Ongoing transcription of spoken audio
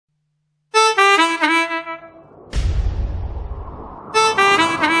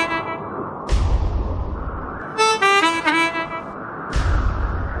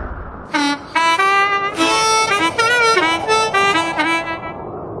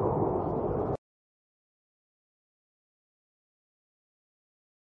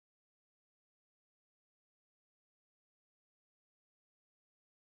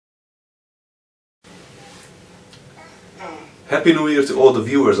Happy New Year to all the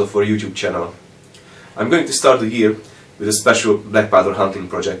viewers of our YouTube channel. I'm going to start the year with a special black powder hunting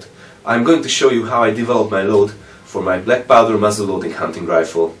project. I'm going to show you how I developed my load for my black powder muzzleloading hunting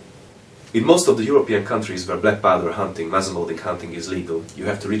rifle. In most of the European countries where black powder hunting, muzzleloading hunting is legal, you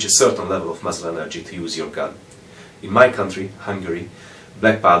have to reach a certain level of muzzle energy to use your gun. In my country, Hungary,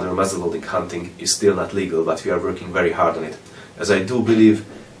 black powder muzzleloading hunting is still not legal, but we are working very hard on it, as I do believe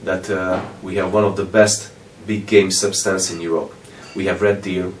that we have one of the best big game substance in Europe. We have red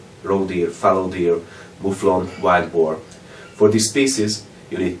deer, roe deer, fallow deer, mouflon, wild boar. For these species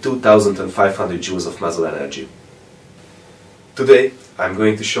you need 2500 joules of muzzle energy. Today I'm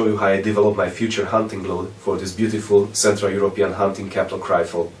going to show you how I developed my future hunting load for this beautiful Central European hunting caplock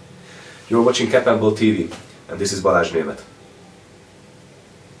rifle. You are watching Cap and Ball TV, and this is Balázs Németh.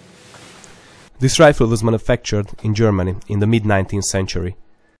 This rifle was manufactured in Germany in the mid-19th century.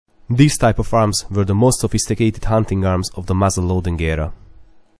 These type of arms were the most sophisticated hunting arms of the muzzle-loading era.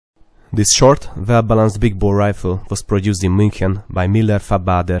 This short, well-balanced big bore rifle was produced in München by Miller,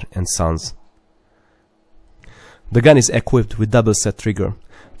 Fabader and Sons. The gun is equipped with double-set trigger,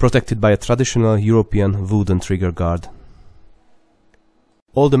 protected by a traditional European wooden trigger guard.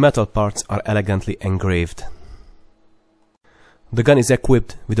 All the metal parts are elegantly engraved. The gun is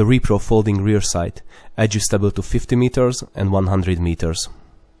equipped with a repro folding rear sight, adjustable to 50 meters and 100 meters.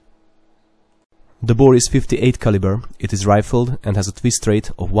 The bore is 58 caliber, it is rifled and has a twist rate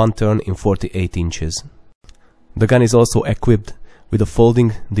of 1 turn in 48 inches. The gun is also equipped with a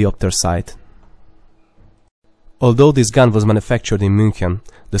folding diopter sight. Although this gun was manufactured in München,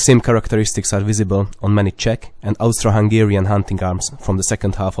 the same characteristics are visible on many Czech and Austro-Hungarian hunting arms from the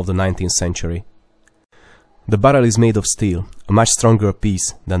second half of the 19th century. The barrel is made of steel, a much stronger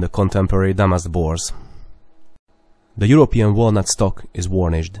piece than the contemporary Damast bores. The European walnut stock is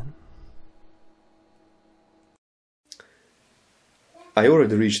varnished. I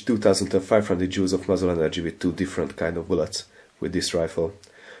already reached 2500 joules of muzzle energy with two different kind of bullets with this rifle.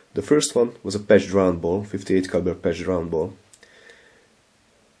 The first one was a patched round ball, 58 caliber patched round ball,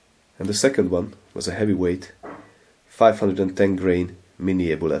 and the second one was a heavyweight 510 grain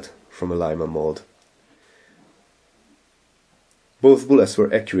Minié bullet from a Lima mold. Both bullets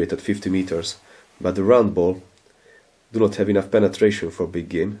were accurate at 50 meters, but the round ball do not have enough penetration for big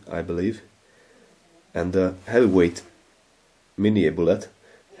game, I believe, and the heavyweight Minié bullet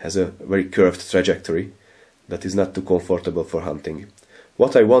has a very curved trajectory that is not too comfortable for hunting.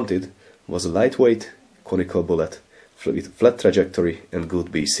 What I wanted was a lightweight conical bullet with flat trajectory and good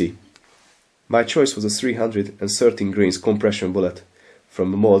BC. My choice was a 313 grains compression bullet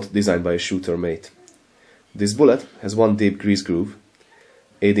from a mold designed by a shooter mate. This bullet has one deep grease groove,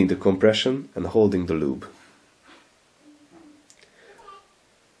 aiding the compression and holding the lube.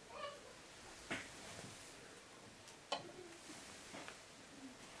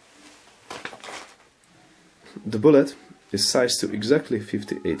 The bullet is sized to exactly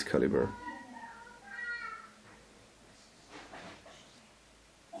 58 caliber.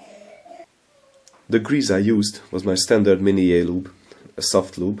 The grease I used was my standard Minié lube, a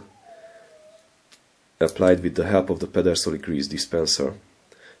soft lube, applied with the help of the Pedersoli grease dispenser.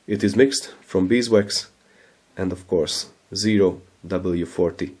 It is mixed from beeswax and of course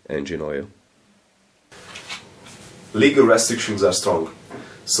 0W40 engine oil. Legal restrictions are strong,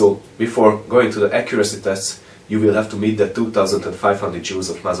 so before going to the accuracy tests you will have to meet the 2500 joules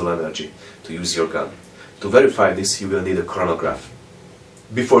of muzzle energy to use your gun. To verify this you will need a chronograph.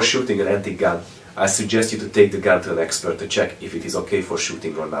 Before shooting an antique gun, I suggest you to take the gun to an expert to check if it is okay for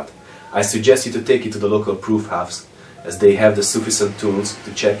shooting or not. I suggest you to take it to the local proof house, as they have the sufficient tools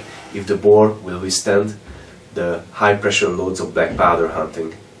to check if the bore will withstand the high pressure loads of black powder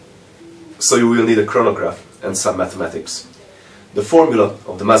hunting. So you will need a chronograph and some mathematics. The formula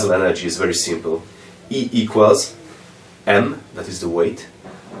of the muzzle energy is very simple. E equals m, that is the weight,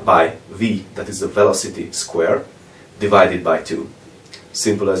 by v, that is the velocity square, divided by 2.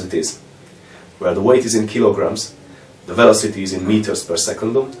 Simple as it is. Where the weight is in kilograms, the velocity is in meters per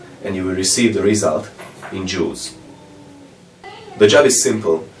secondum, and you will receive the result in joules. The job is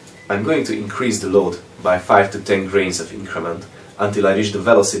simple. I'm going to increase the load by 5 to 10 grains of increment until I reach the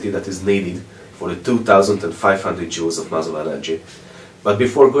velocity that is needed for the 2500 joules of muzzle energy. But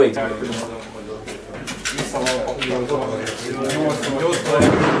before going to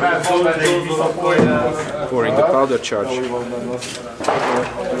pouring the powder charge,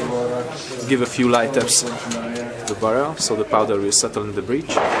 give a few light taps to the barrel so the powder will settle in the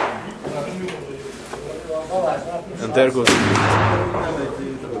breech. And there goes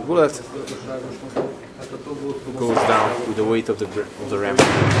the bullet, goes down with the weight of the ram.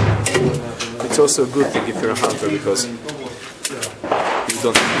 It's also a good thing if you're a hunter, because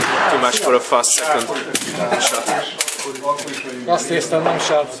don't too much for a fast second shot. Azt néztem, nem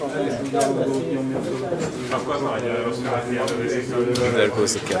sárcom. There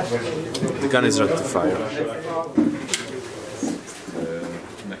goes the cap. The gun is ready to fire.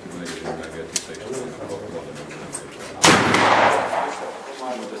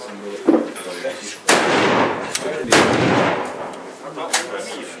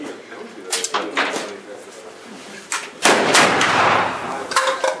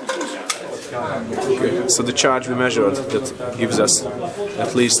 Okay, so the charge we measured that gives us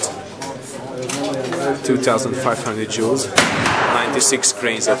at least 2,500 joules, 96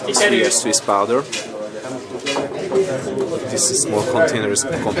 grains of Swiss powder. This small container is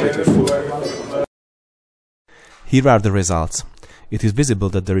completely full. Here are the results. It is visible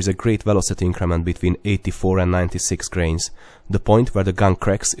that there is a great velocity increment between 84 and 96 grains. The point where the gun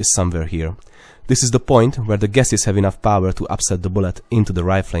cracks is somewhere here. This is the point where the gases have enough power to upset the bullet into the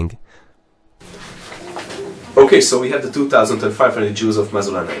rifling. Okay, so we have the 2,500 joules of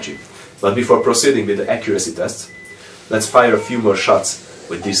muzzle energy. But before proceeding with the accuracy tests, let's fire a few more shots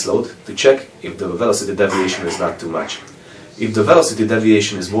with this load to check if the velocity deviation is not too much. If the velocity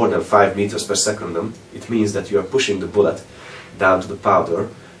deviation is more than 5 meters per second, it means that you are pushing the bullet down to the powder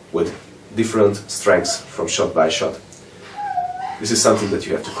with different strengths from shot by shot. This is something that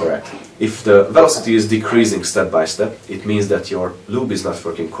you have to correct. If the velocity is decreasing step by step, it means that your lube is not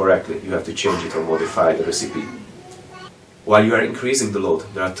working correctly. You have to change it or modify the recipe. While you are increasing the load,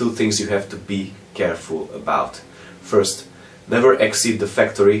 there are two things you have to be careful about. First, never exceed the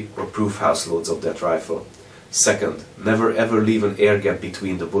factory or proof house loads of that rifle. Second, never ever leave an air gap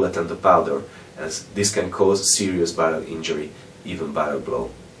between the bullet and the powder, as this can cause serious barrel injury, even barrel blow.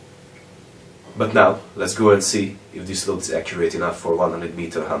 But now, let's go and see if this load is accurate enough for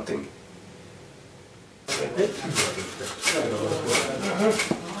 100-meter hunting.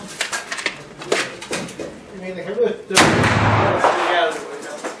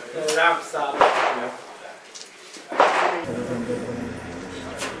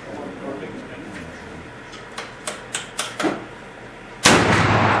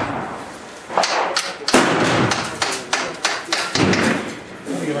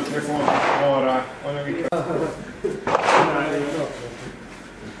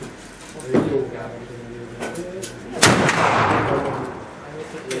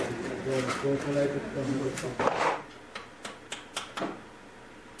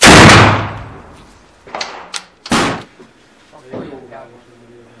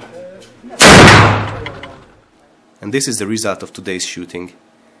 And this is the result of today's shooting.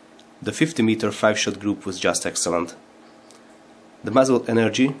 The 50-meter 5-shot group was just excellent. The muzzle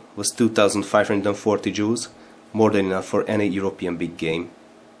energy was 2,540 joules, more than enough for any European big game.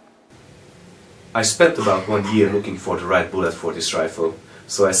 I spent about 1 year looking for the right bullet for this rifle,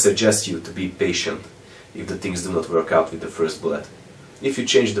 so I suggest you to be patient if the things do not work out with the first bullet. If you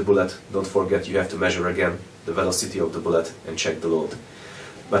change the bullet, don't forget you have to measure again the velocity of the bullet and check the load.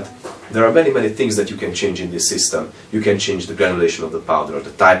 But there are many things that you can change in this system. You can change the granulation of the powder,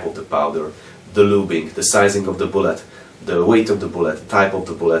 the type of the powder, the lubing, the sizing of the bullet, the weight of the bullet, the type of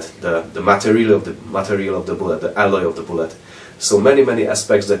the bullet, the material of the bullet, the alloy of the bullet. So many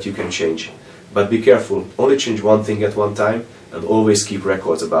aspects that you can change. But be careful, only change one thing at one time and always keep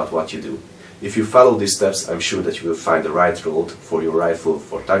records about what you do. If you follow these steps, I'm sure that you will find the right road for your rifle,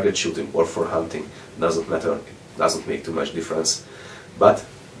 for target shooting or for hunting. Doesn't matter, it doesn't make too much difference. But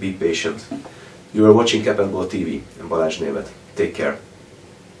be patient. You are watching Cap and Ball TV and Balázs Német. Take care.